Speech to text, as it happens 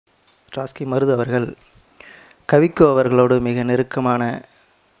Trotsky Marudhu அவர்கள் கவிக்கோ அவர்களோடு மிக நெருக்கமான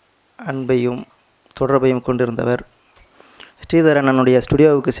அன்பையும் தொடர்பையும் கொண்டிருந்தவர். ஸ்ரீதர் அண்ணனுடைய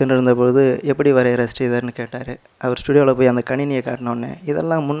ஸ்டுடியோவுக்கு சென்றிருந்த பொழுது எப்படி வரைகிற ஸ்ரீதர்னு கேட்டார். அவர் ஸ்டுடியோவில் போய் அந்த கணினியை காட்டினோன்னே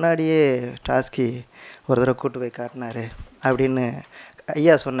இதெல்லாம் முன்னாடியே ட்ராட்ஸ்கி ஒரு தடவை கூட்டு போய் காட்டினார் அப்படின்னு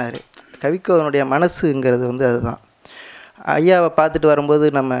ஐயா சொன்னார். கவிக்கோவனுடைய மனசுங்கிறது அதுதான். ஐயாவை பார்த்துட்டு வரும்போது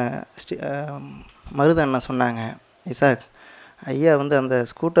நம்ம மருது அண்ணன் சொன்னாங்க, இசாக் ஐயா அந்த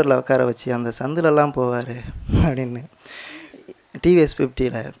ஸ்கூட்டரில் உட்கார வச்சு அந்த சந்திலெல்லாம் போவார் அப்படின்னு. டிவிஎஸ்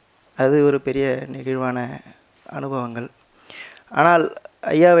 50ல் அது ஒரு பெரிய நெகிழ்வான அனுபவங்கள். ஆனால்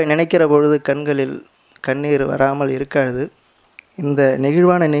ஐயாவை நினைக்கிற பொழுது கண்களில் கண்ணீர் வராமல் இருக்காது. இந்த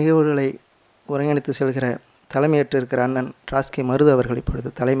நெகிழ்வான நிகழ்வுகளை ஒருங்கிணைத்து செல்கிற தலைமையேற்று இருக்கிற அண்ணன் ட்ராட்ஸ்கி மருது அவர்கள் இப்பொழுது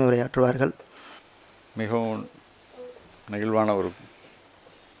தலைமை உரையாற்றுவார்கள். மிகவும் நெகிழ்வான ஒரு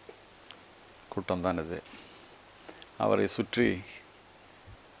கூட்டம்தான் இது. அவரை சுற்றி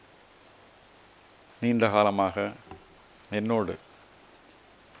நீண்ட காலமாக என்னோடு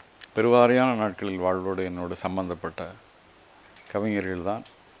பெருவாரியான நாட்களில் வாழ்வோடு என்னோடு சம்பந்தப்பட்ட கவிஞர்கள் தான்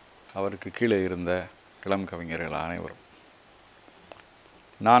அவருக்கு கீழே இருந்த இளம் கவிஞர்கள் அனைவரும்.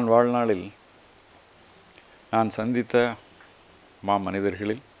 நான் வாழ்நாளில் நான் சந்தித்த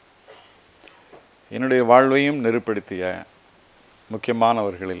மனிதர்களில் என்னுடைய வாழ்வையும் நெருப்படுத்திய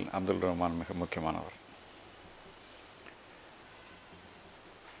முக்கியமானவர்களில் அப்துல் ரஹ்மான் மிக முக்கியமானவர்.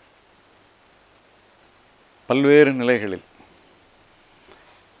 பல்வேறு நிலைகளில்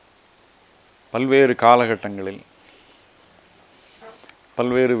பல்வேறு காலகட்டங்களில்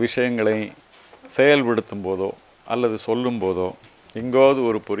பல்வேறு விஷயங்களை செயல்படுத்தும் போதோ அல்லது சொல்லும் போதோ எங்கோது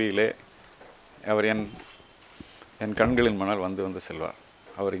ஒரு பொறியிலே அவர் என் கண்களின் முன்னால் வந்து செல்வார்.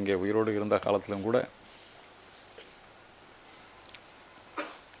 அவர் இங்கே உயிரோடு இருந்த காலத்திலும் கூட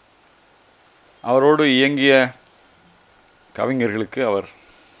அவரோடு இயங்கிய கவிஞர்களுக்கு அவர்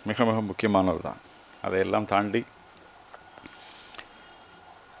மிக மிக முக்கியமானவர் தான். அதையெல்லாம் தாண்டி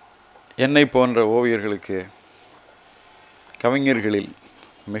என்னை போன்ற ஓவியர்களுக்கு கவிஞர்களில்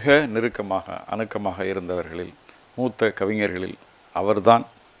மிக நெருக்கமாக அணுக்கமாக இருந்தவர்களில் மூத்த கவிஞர்களில்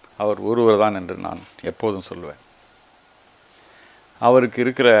அவர் ஒருவர் தான் என்று நான் எப்போதும் சொல்லுவேன். அவருக்கு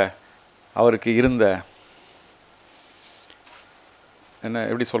இருந்த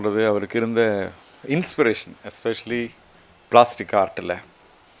எப்படி சொல்கிறது, அவருக்கு இருந்த இன்ஸ்பிரேஷன் எஸ்பெஷலி பிளாஸ்டிக் ஆர்ட்டில்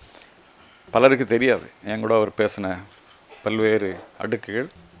பலருக்கு தெரியாது. என் கூட அவர் பேசின பல்வேறு அடுக்குகள்,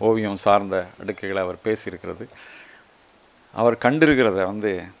 ஓவியம் சார்ந்த அடுக்குகளை அவர் பேசியிருக்கிறது, அவர் கண்டிருக்கிறத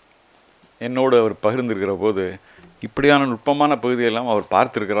என்னோடு அவர் பகிர்ந்திருக்கிற போது இப்படியான நுட்பமான பகுதியெல்லாம் அவர்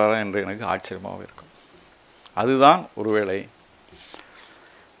பார்த்துருக்கிறாரா என்று எனக்கு ஆச்சரியமாக இருக்கும். அதுதான் ஒருவேளை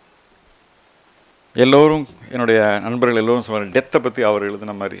எல்லோரும் என்னுடைய நண்பர்கள் எல்லோரும் சொல்ல டெத்தை பற்றி அவர்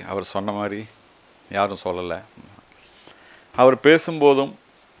எழுதின மாதிரி அவர் சொன்ன மாதிரி யாரும் சொல்லலை. அவர் பேசும்போதும்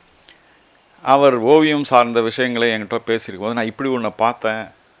அவர் ஓவியம் சார்ந்த விஷயங்களை என்கிட்ட பேசியிருக்கும் போது நான் இப்படி ஒன்று பார்த்தேன்,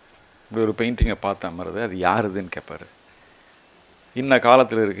 இப்படி ஒரு பெயிண்டிங்கை பார்த்தேன் மருது, அது யாருதுன்னு கேட்பார். இன்ன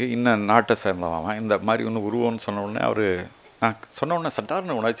காலத்தில் இருக்குது, இன்ன நாட்டை சேர்ந்தவான், இந்த மாதிரி ஒன்று உருவம்னு சொன்ன உடனே அவர் நான் சொன்ன உடனே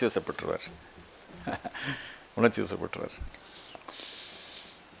சட்டார்னு உணர்ச்சி வசப்பட்டுருவார்.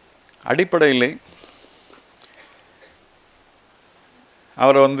 அடிப்படையில்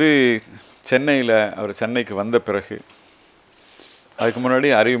அவரை சென்னைக்கு வந்த பிறகு, அதுக்கு முன்னாடி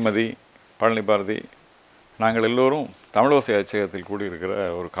அறிவுமதி, பழனி பாரதி, நாங்கள் எல்லோரும் தமிழோசை அச்சகத்தில் கூடியிருக்கிற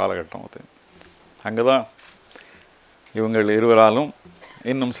ஒரு காலகட்டம் அது. அங்கே தான் இவங்கள் இருவராலும்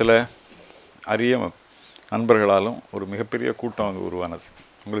இன்னும் சில அரிய நண்பர்களாலும் ஒரு மிகப்பெரிய கூட்டம் அங்கே உருவானது.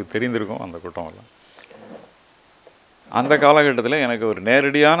 உங்களுக்கு தெரிந்திருக்கும் அந்த கூட்டம் எல்லாம். அந்த காலகட்டத்தில் எனக்கு ஒரு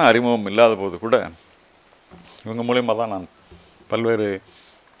நேரடியான அறிமுகம் இல்லாத போது கூட இவங்க மூலயமா தான் நான் பல்வேறு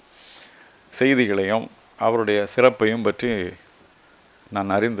செய்திகளையும் அவருடைய சிறப்பையும் பற்றி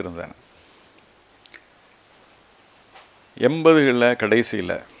நான் அறிந்திருந்தேன். 80களில்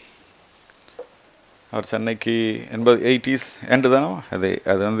கடைசியில் அவர் சென்னைக்கு 80s எண்டு தானே, அது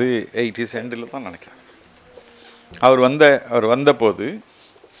 80s எண்டில் தான் நினைக்கிறேன். அவர் வந்தபோது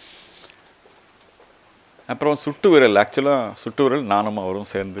அப்புறம் சுட்டு விரல் நானும்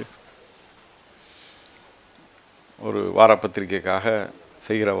அவரும் சேர்ந்து ஒரு வாரப்பத்திரிகைக்காக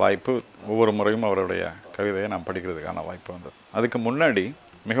செய்கிற வாய்ப்பு, ஒவ்வொரு முறையும் அவருடைய கவிதையை நான் படிக்கிறதுக்கான வாய்ப்பு வந்தது. அதுக்கு முன்னாடி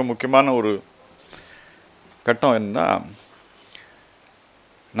மிக முக்கியமான ஒரு கட்டம் என்னன்னா,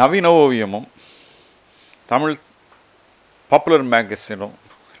 நவீன ஓவியமும் தமிழ் பாப்புலர் மேகசினும்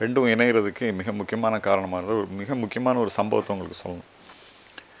ரெண்டும் இணைகிறதுக்கு மிக முக்கியமான காரணமாக இருந்தது. ஒரு மிக முக்கியமான ஒரு சம்பவத்தை உங்களுக்கு சொல்லணும்.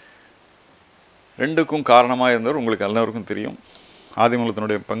 ரெண்டுக்கும் காரணமாக இருந்தவர் உங்களுக்கு எல்லாருக்கும் தெரியும்.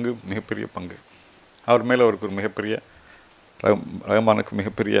 ஆதிமூலத்தினுடைய பங்கு மிகப்பெரிய பங்கு. அவர் மேலே அவருக்கு ஒரு மிகப்பெரிய ரஹ்மானுக்கு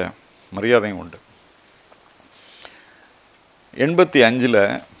மிகப்பெரிய மரியாதையும் உண்டு. 85ல்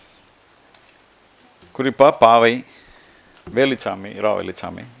குறிப்பாக பாவை, வேலுச்சாமி, இரா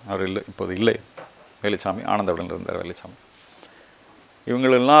வேலுச்சாமி, அவர் இல்லை, இப்போது இல்லை, வேலுச்சாமி, ஆனந்தவுடன் இருந்தார் வேலுச்சாமி.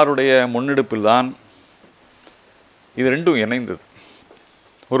 இவங்கள் எல்லாருடைய முன்னெடுப்பில் தான் இது ரெண்டும் இணைந்தது.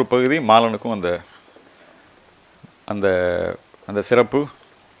 ஒரு பகுதி மாலனுக்கும் அந்த அந்த அந்த சிறப்பு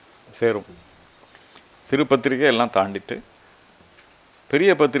சேரும். சிறு பத்திரிகை எல்லாம் தாண்டிட்டு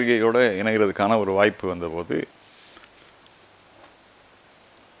பெரிய பத்திரிகையோடு இணைகிறதுக்கான ஒரு வாய்ப்பு வந்தபோது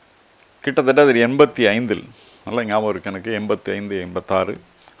கிட்டத்தட்ட அது 85 நல்லா ஞாபகம் இருக்குது எனக்கு, 85, 86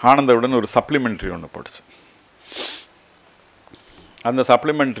 ஆனந்தவுடன் ஒரு சப்ளிமெண்ட்ரி ஒன்று போட்டுச்சு. அந்த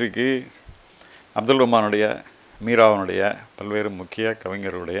சப்ளிமெண்ட்ரிக்கு அப்துல் ரஹ்மானுடைய, மீராவனுடைய, பல்வேறு முக்கிய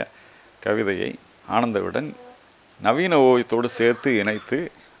கவிஞர்களுடைய கவிதையை ஆனந்தவுடன் நவீன ஓவியத்தோடு சேர்த்து இணைத்து,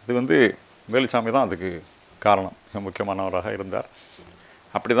 இது வேலுச்சாமி தான் அதுக்கு காரணம், மிக முக்கியமானவராக இருந்தார்.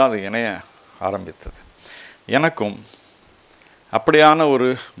 அப்படி தான் அது இணைய ஆரம்பித்தது. எனக்கும் அப்படியான ஒரு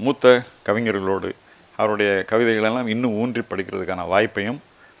மூத்த கவிஞர்களோடு அவருடைய கவிதைகளெல்லாம் இன்னும் ஊன்றி படிக்கிறதுக்கான வாய்ப்பையும்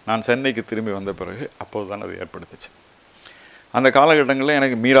நான் சென்னைக்கு திரும்பி வந்த பிறகு அப்போது தான் அது ஏற்படுத்துச்சு. அந்த காலகட்டங்களில்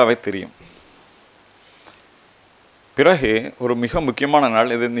எனக்கு மீராவே தெரியும். பிறகு ஒரு மிக முக்கியமான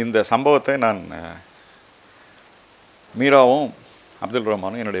நாள் இது. இந்த சம்பவத்தை நான் மீராவும் அப்துல்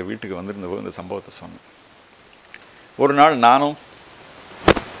ரஹ்மானும் என்னுடைய வீட்டுக்கு வந்திருந்தபோது இந்த சம்பவத்தை சொன்னேன். ஒரு நாள் நானும்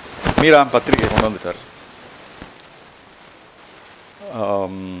மீரா பத்திரிகை கொண்டு வந்துட்டார்.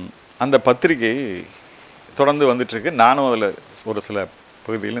 அந்த பத்திரிகை தொடர்ந்து வந்துட்டுருக்கு. நானும் அதில் ஒரு சில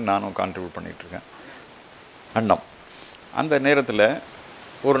பகுதியில் நானும் கான்ட்ரிபியூட் பண்ணிகிட்ருக்கேன் அண்ணம். அந்த நேரத்தில்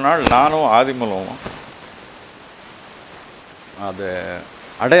ஒரு நாள் நானும் ஆதிமூலமும் அது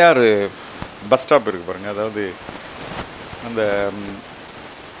அடையாறு பஸ் ஸ்டாப் இருக்குது பாருங்கள், அதாவது அந்த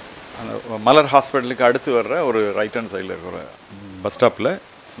அந்த மலர் ஹாஸ்பிட்டலுக்கு அடுத்து வர்ற ஒரு ரைட் ஹேண்ட் சைடில் இருக்கிற பஸ் ஸ்டாப்பில்,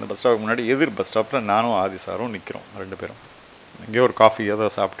 அந்த பஸ் ஸ்டாப்புக்கு முன்னாடி எதிர் பஸ் ஸ்டாப்பில் நானும் ஆதி சாரும் நிற்கிறோம். 2 பேரும் எங்கேயோ ஒரு காஃபி ஏதோ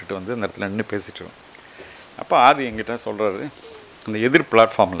சாப்பிட்டுட்டு வந்து அந்த இடத்துல நின்று பேசிட்டுருக்கோம். அப்போ ஆதி என்கிட்ட சொல்கிறாரு, அந்த எதிர்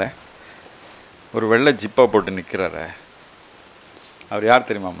பிளாட்ஃபார்மில் ஒரு வெள்ளை ஜிப்பா போட்டு நிற்கிறாரு, அவர் யார்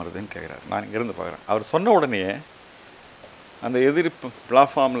தெரியுமா மருதுன்னு கேட்குறாரு. நான் இங்கேருந்து பார்க்குறேன். அவர் சொன்ன உடனே அந்த எதிர்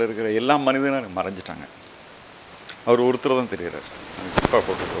பிளாட்ஃபார்மில் இருக்கிற எல்லா மனிதனும் எனக்கு மறைஞ்சிட்டாங்க. அவர் ஒருத்தர் தான் தெரிகிறார், அந்த ஜிப்பா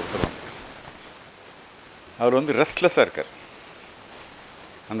போட்டு ஒருத்தர் தான். அவர் ரெஸ்ட்லெஸ்ஸாக இருக்கார்.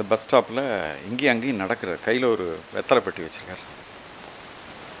 அந்த பஸ் ஸ்டாப்பில் இங்கேயும் அங்கேயும் நடக்கிறார். கையில் ஒரு வெத்தலை பெட்டி வச்சுருக்கார்.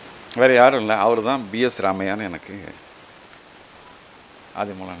 வேறு யாரும் இல்லை, அவர் தான் பிஎஸ் ராமையான்னு எனக்கு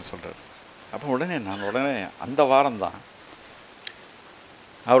ஆதி மூலம்னு சொல்கிறார். அப்போ உடனே அந்த வாரம்தான்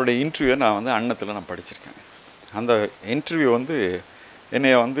அவருடைய இன்டர்வியூவை நான் அன்னத்தில் நான் படிச்சிருக்கேன். அந்த இன்டர்வியூ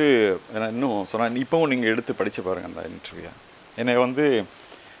என்னைய இன்னும் சொன்னேன், இப்போவும் நீங்கள் எடுத்து படித்து பாருங்கள் அந்த இன்டர்வியூவை. என்னை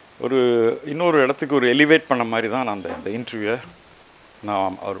ஒரு இன்னொரு இடத்துக்கு ஒரு எலிவேட் பண்ண மாதிரி தான் நான் அந்த இன்டர்வியூவை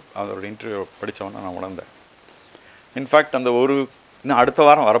நான் அவரோட இன்டர்வியூ படித்தவொன்னே நான் உணர்ந்தேன். இன்ஃபேக்ட் அந்த இன்னும் அடுத்த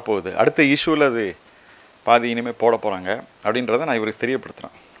வாரம் வரப்போகுது, அடுத்த இஷ்யூவில் அது பாதி இனிமேல் போட போகிறாங்க அப்படின்றத நான் இவருக்கு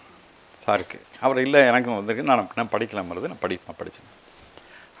தெரியப்படுத்துகிறேன் சாருக்கு. அவர் இல்லை எனக்கும் வந்திருக்கு, நான் படிக்கலாம் வருது, நான் படித்தேன்.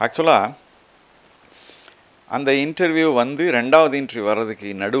 ஆக்சுவலாக அந்த இன்டர்வியூ 2வது இன்டர்வியூ வர்றதுக்கு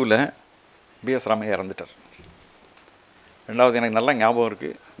நடுவில் பிஎஸ் ராமையா இறந்துட்டார். 2வது எனக்கு நல்லா ஞாபகம்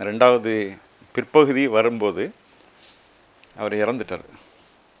இருக்குது. 2வது பிற்பகுதி வரும்போது அவர் இறந்துட்டார்.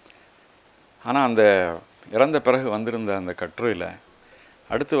 ஆனால் அந்த இறந்த பிறகு வந்திருந்த அந்த கட்டுரையில்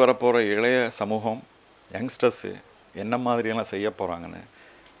அடுத்து வரப்போகிற இளைய சமூகம், யங்ஸ்டர்ஸு என்ன மாதிரியெல்லாம் செய்ய போகிறாங்கன்னு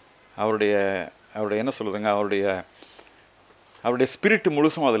அவருடைய என்ன சொல்லுதுங்க, அவருடைய ஸ்பிரிட்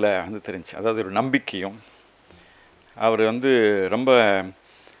முழுசும் அதில் தெரிஞ்சு. அதாவது ஒரு நம்பிக்கையும், அவர் ரொம்ப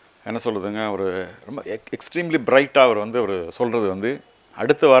என்ன சொல்லுதுங்க, ஒரு ரொம்ப எக்ஸ்ட்ரீம்லி பிரைட்டாக அவர் சொல்கிறது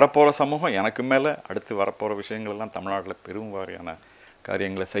அடுத்து வரப்போகிற சமூகம் எனக்கு மேலே அடுத்து வரப்போகிற விஷயங்கள்லாம் தமிழ்நாட்டில் பெரும் வாரியான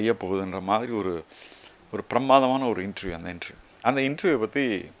காரியங்களை செய்ய போகுதுன்ற மாதிரி ஒரு பிரமாதமான ஒரு இன்டர்வியூ. அந்த இன்டர்வியூவை பற்றி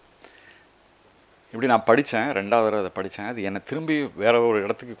இப்படி நான் படித்தேன். 2வது தடவை அதை படித்தேன். அது என்னை திரும்பி வேறு ஒரு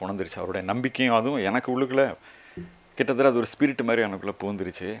இடத்துக்கு கொண்டு வந்துருச்சு. அவருடைய நம்பிக்கையும் அதுவும் எனக்கு உள்ளுக்குள்ளே கிட்டத்தட்ட அது ஒரு ஸ்பிரிட் மாதிரி எனக்குள்ளே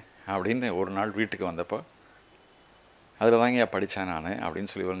பூந்துருச்சு அப்படின்னு ஒரு நாள் வீட்டுக்கு வந்தப்போ அதில் தாங்க படித்தேன் நான் அப்படின்னு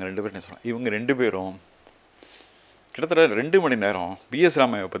சொல்லி இவங்க 2 பேரும் சொன்னாங்க. இவங்க 2 பேரும் கிட்டத்தட்ட 2 மணி நேரம் பிஎஸ்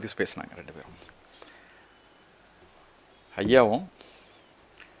ராமையாவை பற்றி பேசினாங்க. 2 பேரும், ஐயாவும்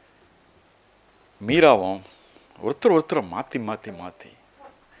மீராவும் ஒருத்தரை மாற்றி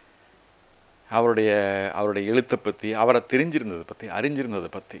அவருடைய எழுத்தை பற்றி, அவரை தெரிஞ்சிருந்ததை பற்றி, அறிஞ்சிருந்ததை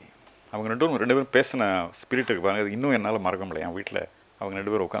பற்றி அவங்க 2 பேரும் பேசின ஸ்பிரிட்டுக்கு பாருங்கள். அது இன்னும் என்னால் மறக்க முடியல. என் வீட்டில் அவங்க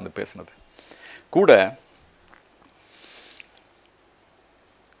 2 பேரும் உட்காந்து பேசினது கூட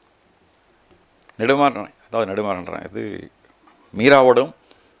நெடுமாறன்றேன். இது மீராவோடும்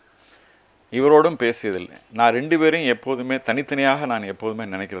இவரோடும் பேசியதில்லை. நான் 2 பேரையும் எப்போதுமே தனித்தனியாக நான் எப்போதுமே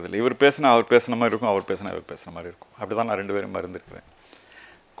நினைக்கிறதில்லை. இவர் பேசினா அவர் பேசுன மாதிரி இருக்கும், அவர் பேசினா இவர் பேசுன மாதிரி இருக்கும். அப்படி தான் நான் 2 பேரும் இருந்திருக்கிறேன்.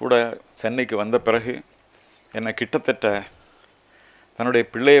 கூட சென்னைக்கு வந்த பிறகு என்னை கிட்டத்தட்ட தன்னுடைய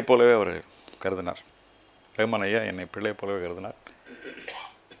பிள்ளையை போலவே அவர் கருதினார். ரஹ்மான் ஐயா என்னை பிள்ளையை போலவே கருதினார்.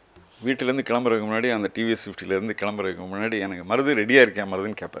 வீட்டிலேருந்து கிளம்புறதுக்கு முன்னாடி அந்த டிவிஎஸ் 50லேருந்து கிளம்புறதுக்கு முன்னாடி எனக்கு மருது ரெடியாக இருக்கேன்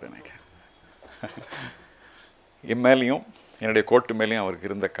மருதுன்னு கேட்பார். எனக்கு என் மேலேயும் என்னுடைய கோட்டு மேலேயும் அவருக்கு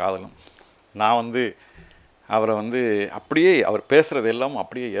இருந்த காதலும், நான் அவரை அப்படியே அவர் பேசுகிறது எல்லாம்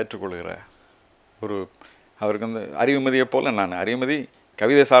அப்படியே ஏற்றுக்கொள்கிற ஒரு அவருக்கு அறிவுமதியை போல் நான் அறிவுமதி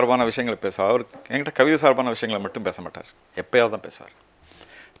கவிதை சார்பான விஷயங்களை பேசுவார். அவர் என்கிட்ட கவிதை சார்பான விஷயங்களை மட்டும் பேச மாட்டார், எப்போயாவது தான் பேசுவார்.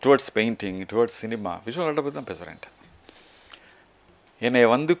 Towards painting, towards cinema, visual ஆர்ட்டை பற்றி தான் பேசுகிறேன்ட்டு. என்னை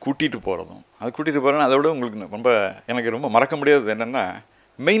கூட்டிகிட்டு போகிறதும், அது கூட்டிகிட்டு போகிறேன்னா அதை விட உங்களுக்கு எனக்கு ரொம்ப மறக்க முடியாதது என்னென்னா,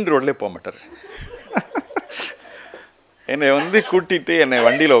 மெயின் ரோட்லேயே போக மாட்டார். என்னை கூட்டிகிட்டு என்னை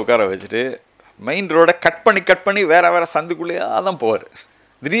வண்டியில் உட்கார வச்சுட்டு மெயின் ரோடை கட் பண்ணி வேறு சந்துக்குள்ளேயே தான் போவார்.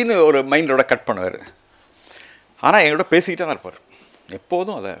 திடீர்னு ஒரு மெயின் ரோடை கட் பண்ணுவார். ஆனால் என்கிட்ட பேசிக்கிட்டே தான் இருப்பார்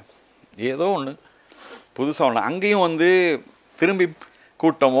எப்போதும். அதை ஏதோ ஒன்று புதுசாக ஒன்று அங்கேயும் திரும்பி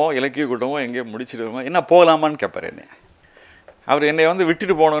கூட்டமோ இலக்கிய கூட்டமோ எங்கேயோ முடிச்சுட்டு என்ன போகலாமான்னு கேட்பார். அவர் என்னை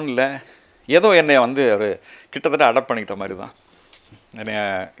விட்டுட்டு போகணுன்னு இல்லை, ஏதோ என்னை அவர் கிட்டத்தட்ட அடாப்ட் பண்ணிக்கிட்ட மாதிரி தான் என்னை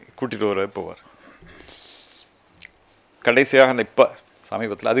கூட்டிகிட்டு வர போவார். கடைசியாக இப்போ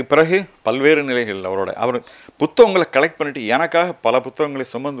சமீபத்தில் அதுக்கு பிறகு பல்வேறு நிலைகள் அவர் புத்தகங்களை கலெக்ட் பண்ணிவிட்டு எனக்காக பல புத்தகங்களை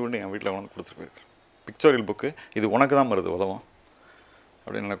சுமந்து கொண்டு என் வீட்டில் கொடுத்துட்டு போயிருக்கார். பிக்சோரியல் புக்கு, இது உனக்கு தான் வருது உதவும்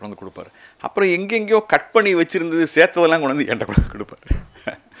அப்படின்னு எனக்கு கொடுப்பார். அப்புறம் எங்கெங்கேயோ கட் பண்ணி வச்சுருந்தது சேர்த்ததெல்லாம் கொண்டு என்கிட்ட கொடுப்பார்.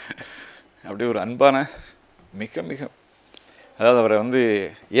 அப்படி ஒரு அன்பான மிக மிக அதாவது அவரை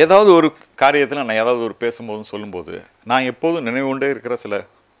ஏதாவது ஒரு காரியத்தில் நான் ஏதாவது ஒரு பேசும்போதும் சொல்லும்போது நான் எப்போதும் நினைவு கொண்டே இருக்கிற சில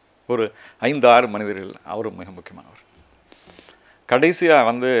ஒரு 5-6 மனிதர்கள் அவரும் மிக முக்கியமானவர்.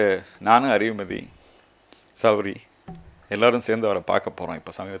 கடைசியாக நானும் அறிவுமதி சௌரி எல்லோரும் சேர்ந்து அவரை பார்க்க போகிறோம்.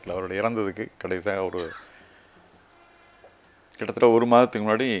 இப்போ சமீபத்தில் அவருடைய இறந்ததுக்கு கடைசியாக கிட்டத்தட்ட 1 மாதத்துக்கு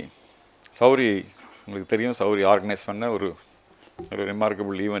முன்னாடி சௌரி, உங்களுக்கு தெரியும், சௌரி ஆர்கனைஸ் பண்ண ஒரு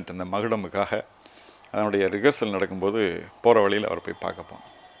ரிமார்க்கபிள் ஈவெண்ட் இந்த மகுடமுக்காக அதனுடைய ரிஹர்சல் நடக்கும்போது போகிற வழியில் அவர் போய் பார்க்க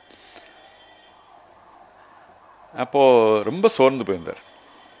போனோம். அப்போது ரொம்ப சோர்ந்து போயிருந்தார்.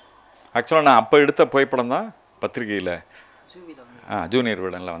 ஆக்சுவலாக நான் அப்போ எடுத்த புகைப்படம் தான் பத்திரிகையில் ஜூனியர்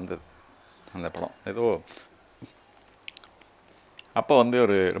விடனில் வந்தது அந்த படம். ஏதோ அப்போ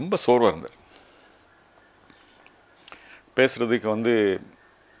ஒரு ரொம்ப சோர்வாக இருந்தார். பேசுகிறதுக்கு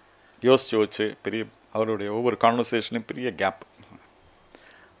யோசிச்சு பெரிய அவருடைய ஒவ்வொரு கான்வர்சேஷனும் பெரிய கேப்.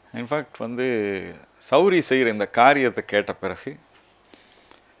 இன்ஃபேக்ட் சௌரி செய்கிற இந்த காரியத்தை கேட்ட பிறகு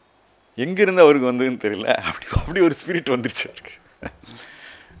எங்கேருந்து அவருக்கு தெரியல, அப்படி ஒரு ஸ்பிரிட் வந்துருச்சு அவருக்கு.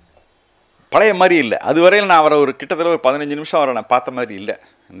 பழைய மாதிரி இல்லை. அதுவரையில் நான் அவரை கிட்டத்தட்ட ஒரு 15 நிமிஷம் அவரை நான் பார்த்த மாதிரி இல்லை.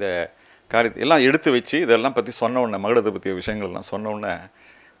 இந்த காரியத்தை எல்லாம் எடுத்து வச்சு இதெல்லாம் பற்றி சொன்ன உடனே, மகுடத்தை பற்றிய விஷயங்கள்லாம் சொன்ன உடனே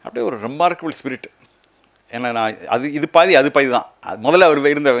அப்படியே ஒரு ரெமார்க்கபிள் ஸ்பிரிட். ஏன்னா நான் இது பாதி அது பாதி தான். முதல்ல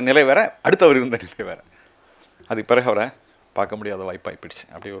அவர் இருந்த நிலை வேறு, அடுத்து அவர் இருந்த நிலை வேறு. அதுக்கு பிறகு அவரை பார்க்க முடியாத வாய்ப்பாக போயிடுச்சு.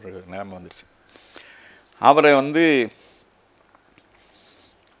 அப்படி ஒரு நிலைமை வந்துடுச்சு. அவரை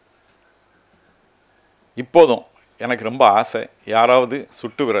இப்போதும் எனக்கு ரொம்ப ஆசை, யாராவது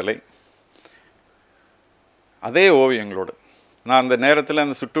சுட்டு விரலை அதே ஓவியங்களோடு, நான் அந்த நேரத்தில்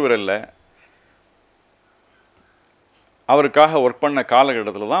அந்த சுட்டு விரலில் அவருக்காக ஒர்க் பண்ண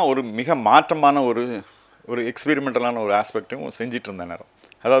காலகட்டத்தில் தான் ஒரு மிக மாற்றமான ஒரு எக்ஸ்பெரிமெண்டலான ஒரு ஆஸ்பெக்டும் செஞ்சிட்டு இருந்த நேரம்.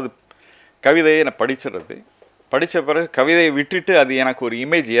 அதாவது கவிதையை நான் படித்த பிறகு கவிதையை விட்டுட்டு அது எனக்கு ஒரு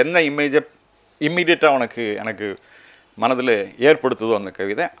இமேஜ், என்ன இமேஜை இம்மிடியட்டாக எனக்கு மனதில் ஏற்படுத்துதோ அந்த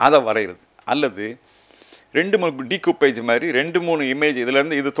கவிதை, அதை வரைகிறது. அல்லது 2-3 டீகூப்பேஜ் மாதிரி 2-3 இமேஜ்,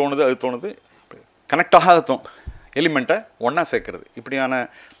 இதுலேருந்து இது தோணுது அது தோணுது, கனெக்டாக எலிமெண்ட்டை ஒன்றா சேர்க்கறது. இப்படியான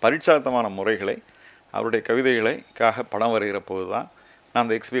பரிட்சார்த்தமான முறைகளை அவருடைய கவிதைகளுக்காக படம் வரைகிற போது தான் நான்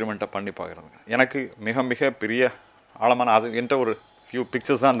அந்த எக்ஸ்பெரிமெண்ட்டை பண்ணி பார்க்குறது. எனக்கு மிக மிக பெரிய ஆழமான அது என்கிட்ட ஒரு ஃபியூ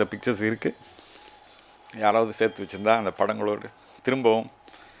பிக்சர்ஸ் தான் அந்த பிக்சர்ஸ் இருக்குது. யாராவது சேர்த்து வச்சுருந்தா அந்த படங்களோடு திரும்பவும்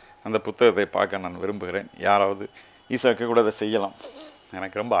அந்த புத்தகத்தை பார்க்க நான் விரும்புகிறேன். யாராவது ஈசாக்கு கூட அதை செய்யலாம்.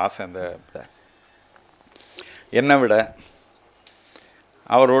 எனக்கு ரொம்ப ஆசை. அந்த என்னை விட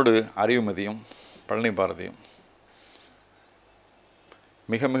அவரோடு அறிவுமதியும் பழனி பாரதியும்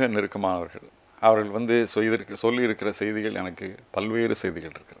மிக மிக நெருக்கமானவர்கள். அவர்கள் சொல்லியிருக்கிற செய்திகள் எனக்கு பல்வேறு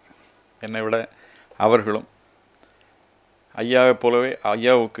செய்திகள் இருக்கிறது. என்னை விட அவர்களும் ஐயாவை போலவே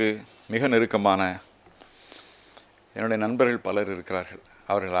ஐயாவுக்கு மிக நெருக்கமான என்னுடைய நண்பர்கள் பலர் இருக்கிறார்கள்.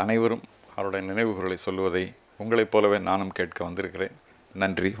 அவர்கள் அனைவரும் அவருடைய நினைவுகளை சொல்லுவதை உங்களைப் போலவே நானும் கேட்க வந்திருக்கிறேன்.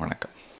 நன்றி, வணக்கம்.